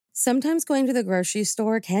Sometimes going to the grocery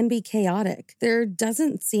store can be chaotic. There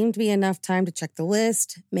doesn't seem to be enough time to check the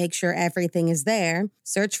list, make sure everything is there,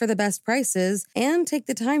 search for the best prices, and take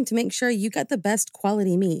the time to make sure you get the best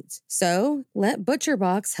quality meat. So, let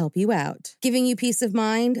ButcherBox help you out. Giving you peace of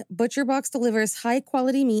mind, ButcherBox delivers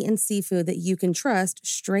high-quality meat and seafood that you can trust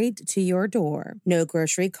straight to your door. No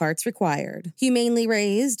grocery carts required. Humanely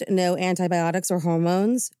raised, no antibiotics or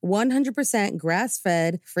hormones, 100%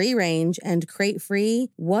 grass-fed, free-range, and crate-free.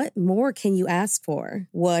 What more can you ask for?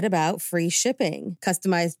 What about free shipping,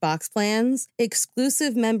 customized box plans,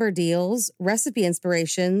 exclusive member deals, recipe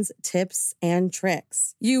inspirations, tips, and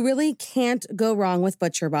tricks? You really can't go wrong with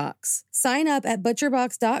ButcherBox. Sign up at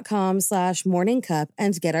butcherbox.com/morningcup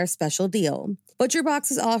and get our special deal. ButcherBox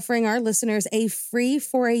is offering our listeners a free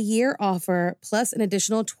for-a-year offer plus an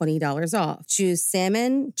additional $20 off. Choose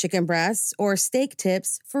salmon, chicken breasts, or steak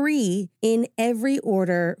tips free in every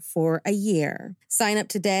order for a year. Sign up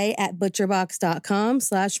today at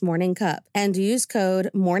butcherbox.com/morningcup and use code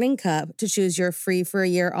MORNINGCUP to choose your free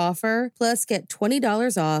for-a-year offer plus get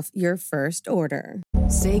 $20 off your first order.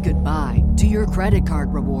 Say goodbye to your credit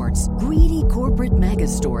card rewards. Greedy corporate mega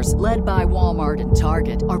stores, led by Walmart and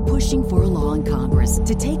Target, are pushing for a law in Congress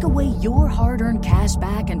to take away your hard-earned cash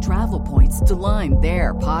back and travel points to line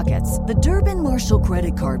their pockets. The Durbin-Marshall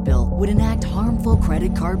credit card bill would enact harmful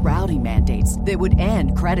credit card routing mandates that would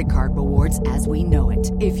end credit card rewards as we know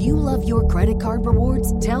it. If you love your credit card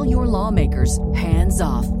rewards, tell your lawmakers, hands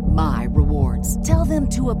off my rewards. Tell them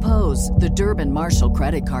to oppose the Durbin-Marshall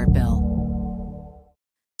credit card bill.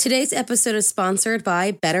 Today's episode is sponsored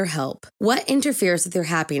by BetterHelp. What interferes with your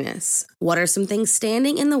happiness? What are some things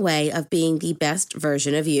standing in the way of being the best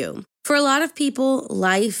version of you? For a lot of people,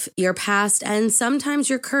 life, your past, and sometimes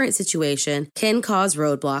your current situation can cause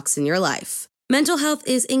roadblocks in your life. Mental health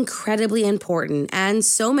is incredibly important, and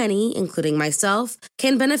so many, including myself,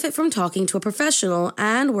 can benefit from talking to a professional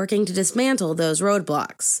and working to dismantle those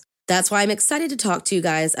roadblocks. That's why I'm excited to talk to you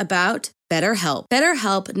guys about BetterHelp.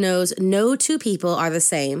 BetterHelp knows no two people are the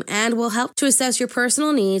same and will help to assess your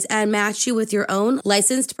personal needs and match you with your own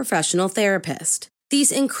licensed professional therapist.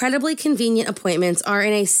 These incredibly convenient appointments are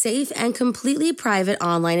in a safe and completely private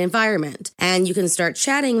online environment, and you can start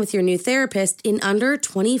chatting with your new therapist in under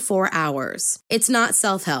 24 hours. It's not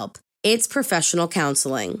self-help, it's professional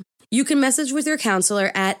counseling. You can message with your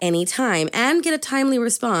counselor at any time and get a timely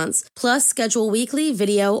response, plus schedule weekly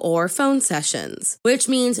video or phone sessions, which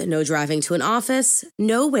means no driving to an office,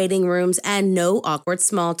 no waiting rooms, and no awkward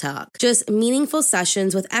small talk. Just meaningful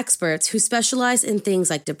sessions with experts who specialize in things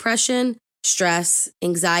like depression, stress,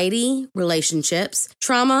 anxiety, relationships,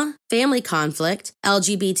 trauma, family conflict,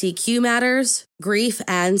 LGBTQ matters, grief,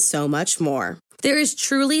 and so much more. There is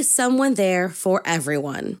truly someone there for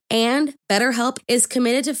everyone. And BetterHelp is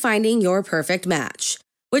committed to finding your perfect match,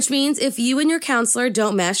 which means if you and your counselor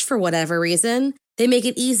don't mesh for whatever reason, they make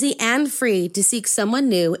it easy and free to seek someone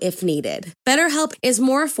new if needed. BetterHelp is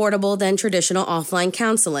more affordable than traditional offline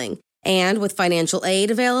counseling. And with financial aid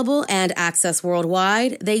available and access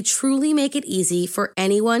worldwide, they truly make it easy for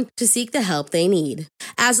anyone to seek the help they need.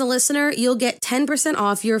 As a listener, you'll get 10%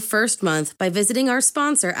 off your first month by visiting our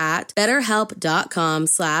sponsor at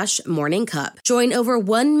betterhelp.com/morningcup. Join over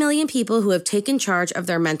 1 million people who have taken charge of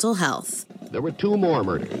their mental health. There were 2 more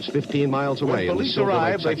murders 15 miles away. When police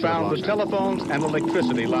arrived, they found the telephones and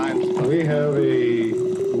electricity lines. We have a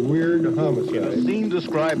weird homicide. A scene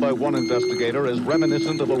described by one investigator as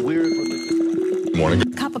reminiscent of a weird... Morning.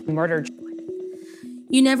 Cup of murder.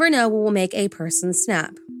 You never know what will make a person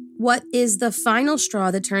snap. What is the final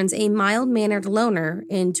straw that turns a mild-mannered loner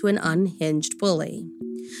into an unhinged bully?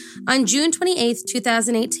 On June 28,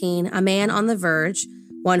 2018, a man on the verge,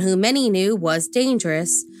 one who many knew was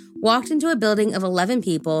dangerous, walked into a building of 11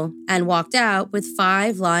 people and walked out with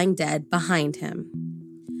 5 lying dead behind him.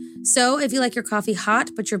 So, if you like your coffee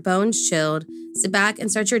hot but your bones chilled, sit back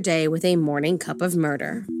and start your day with a morning cup of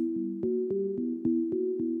murder.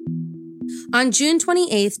 On June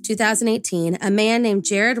 28, 2018, a man named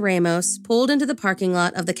Jared Ramos pulled into the parking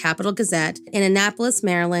lot of the Capital Gazette in Annapolis,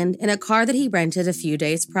 Maryland, in a car that he rented a few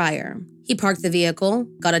days prior. He parked the vehicle,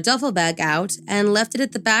 got a duffel bag out, and left it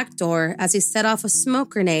at the back door as he set off a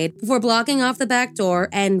smoke grenade before blocking off the back door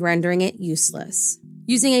and rendering it useless.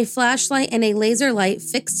 Using a flashlight and a laser light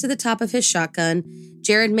fixed to the top of his shotgun,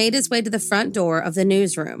 Jared made his way to the front door of the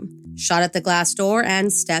newsroom, shot at the glass door,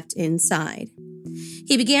 and stepped inside.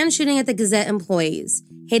 He began shooting at the Gazette employees,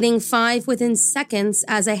 hitting 5 within seconds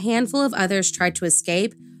as a handful of others tried to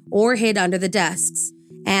escape or hid under the desks.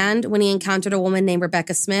 And when he encountered a woman named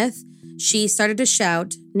Rebecca Smith, she started to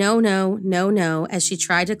shout, "No, no, no, no," as she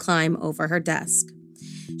tried to climb over her desk.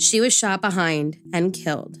 She was shot behind and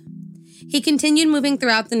killed. He continued moving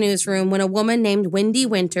throughout the newsroom when a woman named Wendy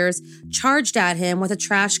Winters charged at him with a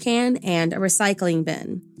trash can and a recycling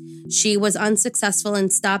bin. She was unsuccessful in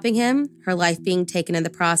stopping him, her life being taken in the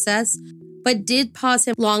process, but did pause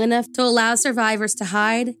him long enough to allow survivors to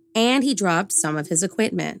hide, and he dropped some of his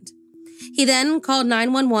equipment. He then called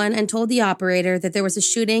 911 and told the operator that there was a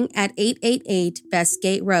shooting at 888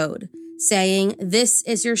 Bestgate Road, saying, "This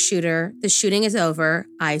is your shooter. The shooting is over.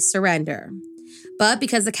 I surrender." But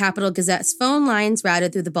because the Capital Gazette's phone lines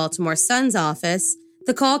routed through the Baltimore Sun's office,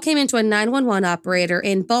 the call came into a 911 operator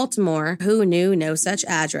in Baltimore who knew no such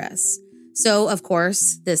address. So, of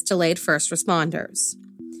course, this delayed first responders.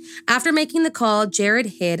 After making the call,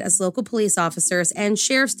 Jared hid as local police officers and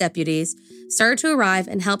sheriff's deputies started to arrive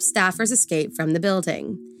and help staffers escape from the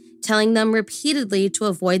building, telling them repeatedly to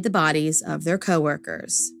avoid the bodies of their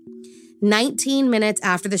coworkers. 19 minutes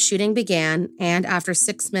after the shooting began, and after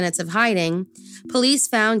 6 minutes of hiding, police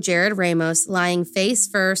found Jared Ramos lying face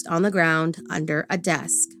first on the ground under a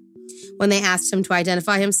desk. When they asked him to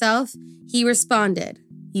identify himself, he responded,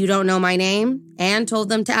 "You don't know my name?" and told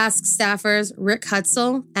them to ask staffers Rick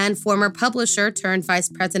Hutzel and former publisher turned vice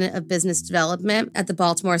president of business development at the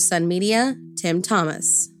Baltimore Sun Media, Tim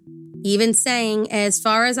Thomas. Even saying, "As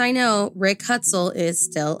far as I know, Rick Hutzel is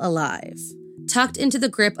still alive." Tucked into the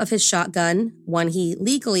grip of his shotgun, one he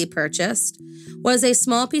legally purchased, was a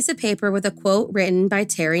small piece of paper with a quote written by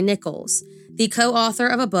Terry Nichols, the co-author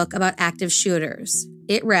of a book about active shooters.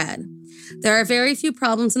 It read, "There are very few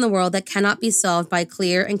problems in the world that cannot be solved by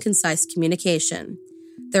clear and concise communication.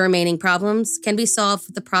 The remaining problems can be solved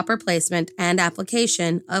with the proper placement and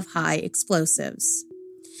application of high explosives."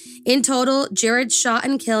 In total, Jared shot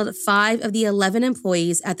and killed 5 of the 11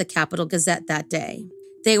 employees at the Capital Gazette that day.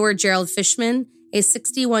 They were Gerald Fishman, a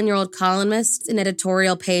 61-year-old columnist and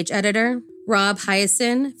editorial page editor, Rob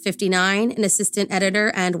Hyacin, 59, an assistant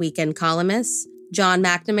editor and weekend columnist, John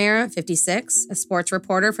McNamara, 56, a sports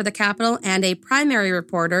reporter for the Capitol and a primary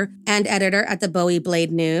reporter and editor at the Bowie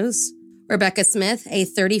Blade News, Rebecca Smith, a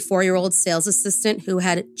 34-year-old sales assistant who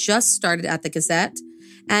had just started at the Gazette,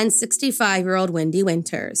 and 65-year-old Wendy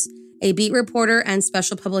Winters, a beat reporter and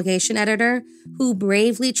special publication editor who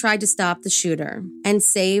bravely tried to stop the shooter and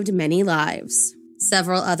saved many lives.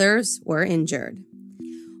 Several others were injured.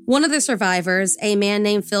 One of the survivors, a man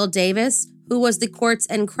named Phil Davis, who was the courts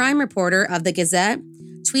and crime reporter of the Gazette,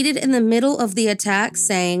 tweeted in the middle of the attack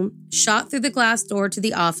saying, "Shot through the glass door to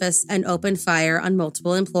the office and opened fire on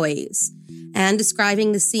multiple employees," and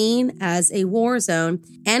describing the scene as a war zone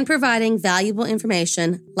and providing valuable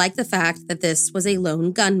information like the fact that this was a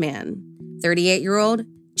lone gunman. 38-year-old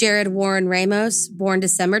Jared Warren Ramos, born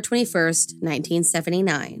December 21st,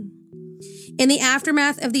 1979. In the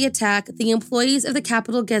aftermath of the attack, the employees of the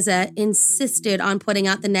Capital Gazette insisted on putting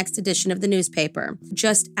out the next edition of the newspaper,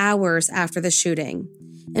 just hours after the shooting.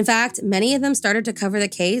 In fact, many of them started to cover the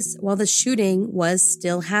case while the shooting was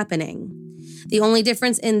still happening. The only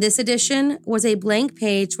difference in this edition was a blank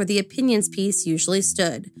page where the opinions piece usually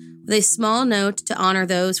stood, with a small note to honor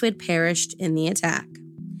those who had perished in the attack.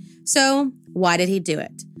 So, why did he do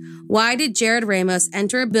it? Why did Jared Ramos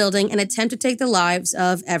enter a building and attempt to take the lives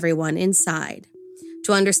of everyone inside?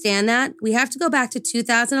 To understand that, we have to go back to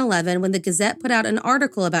 2011 when the Gazette put out an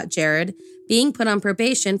article about Jared being put on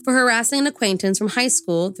probation for harassing an acquaintance from high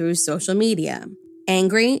school through social media.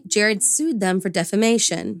 Angry, Jared sued them for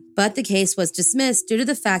defamation, but the case was dismissed due to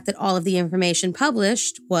the fact that all of the information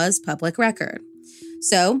published was public record.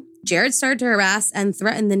 So, Jared started to harass and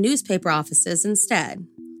threaten the newspaper offices instead.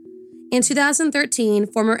 In 2013,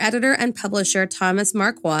 former editor and publisher Thomas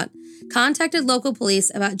Marquardt contacted local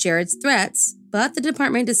police about Jared's threats, but the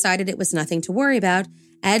department decided it was nothing to worry about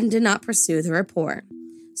and did not pursue the report.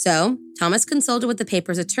 So, Thomas consulted with the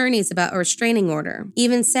paper's attorneys about a restraining order,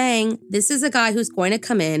 even saying, "This is a guy who's going to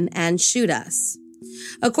come in and shoot us."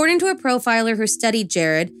 According to a profiler who studied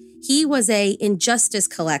Jared, he was an injustice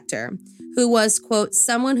collector who was, quote,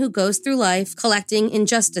 "someone who goes through life collecting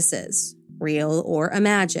injustices, real or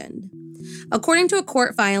imagined." According to a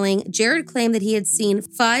court filing, Jared claimed that he had seen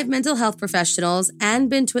 5 mental health professionals and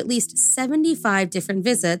been to at least 75 different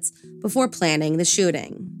visits before planning the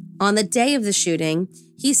shooting. On the day of the shooting,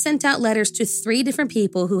 he sent out letters to 3 different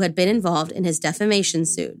people who had been involved in his defamation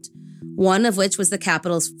suit, one of which was the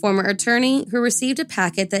Capitol's former attorney who received a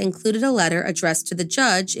packet that included a letter addressed to the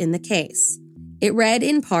judge in the case. It read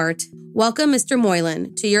in part, "Welcome, Mr.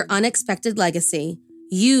 Moylan, to your unexpected legacy.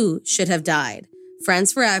 You should have died.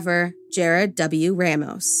 Friends forever, Jared W.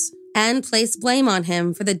 Ramos," and placed blame on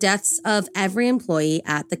him for the deaths of every employee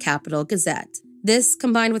at the Capital Gazette. This,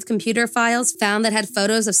 combined with computer files found that had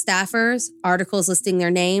photos of staffers, articles listing their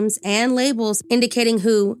names, and labels indicating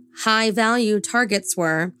who high-value targets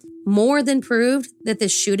were, more than proved that the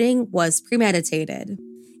shooting was premeditated.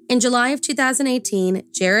 In July of 2018,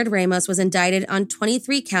 Jared Ramos was indicted on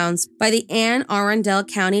 23 counts by the Anne Arundel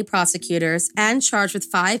County prosecutors and charged with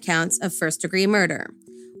 5 counts of first-degree murder,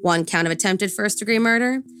 1 count of attempted first-degree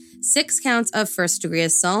murder, 6 counts of first-degree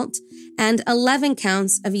assault, and 11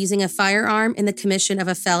 counts of using a firearm in the commission of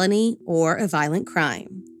a felony or a violent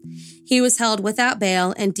crime. He was held without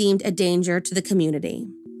bail and deemed a danger to the community.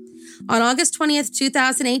 On August 20th,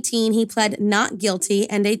 2018, he pled not guilty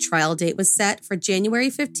and a trial date was set for January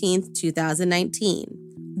 15th,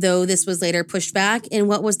 2019, though this was later pushed back in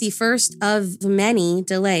what was the first of many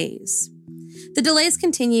delays. The delays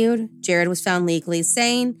continued, Jared was found legally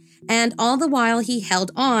sane, and all the while he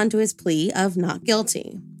held on to his plea of not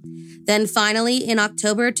guilty. Then finally, in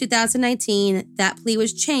October 2019, that plea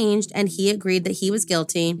was changed and he agreed that he was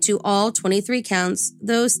guilty to all 23 counts,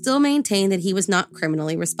 though still maintained that he was not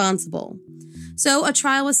criminally responsible. So a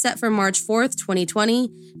trial was set for March 4th,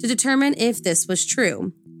 2020 to determine if this was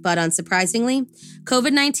true. But unsurprisingly,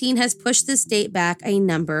 COVID-19 has pushed this date back a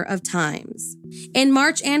number of times. In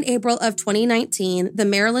March and April of 2019, the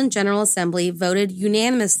Maryland General Assembly voted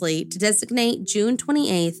unanimously to designate June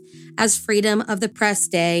 28th as Freedom of the Press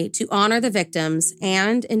Day to honor the victims,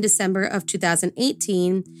 and in December of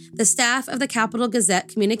 2018, the staff of the Capitol Gazette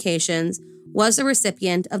Communications was a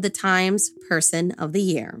recipient of the Times Person of the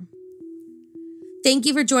Year. Thank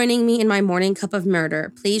you for joining me in my morning cup of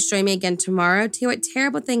murder. Please join me again tomorrow to hear what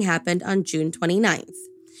terrible thing happened on June 29th.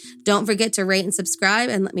 Don't forget to rate and subscribe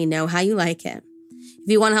and let me know how you like it. If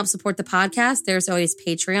you want to help support the podcast, there's always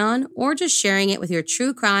Patreon or just sharing it with your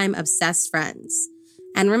true crime obsessed friends.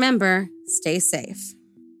 And remember, stay safe.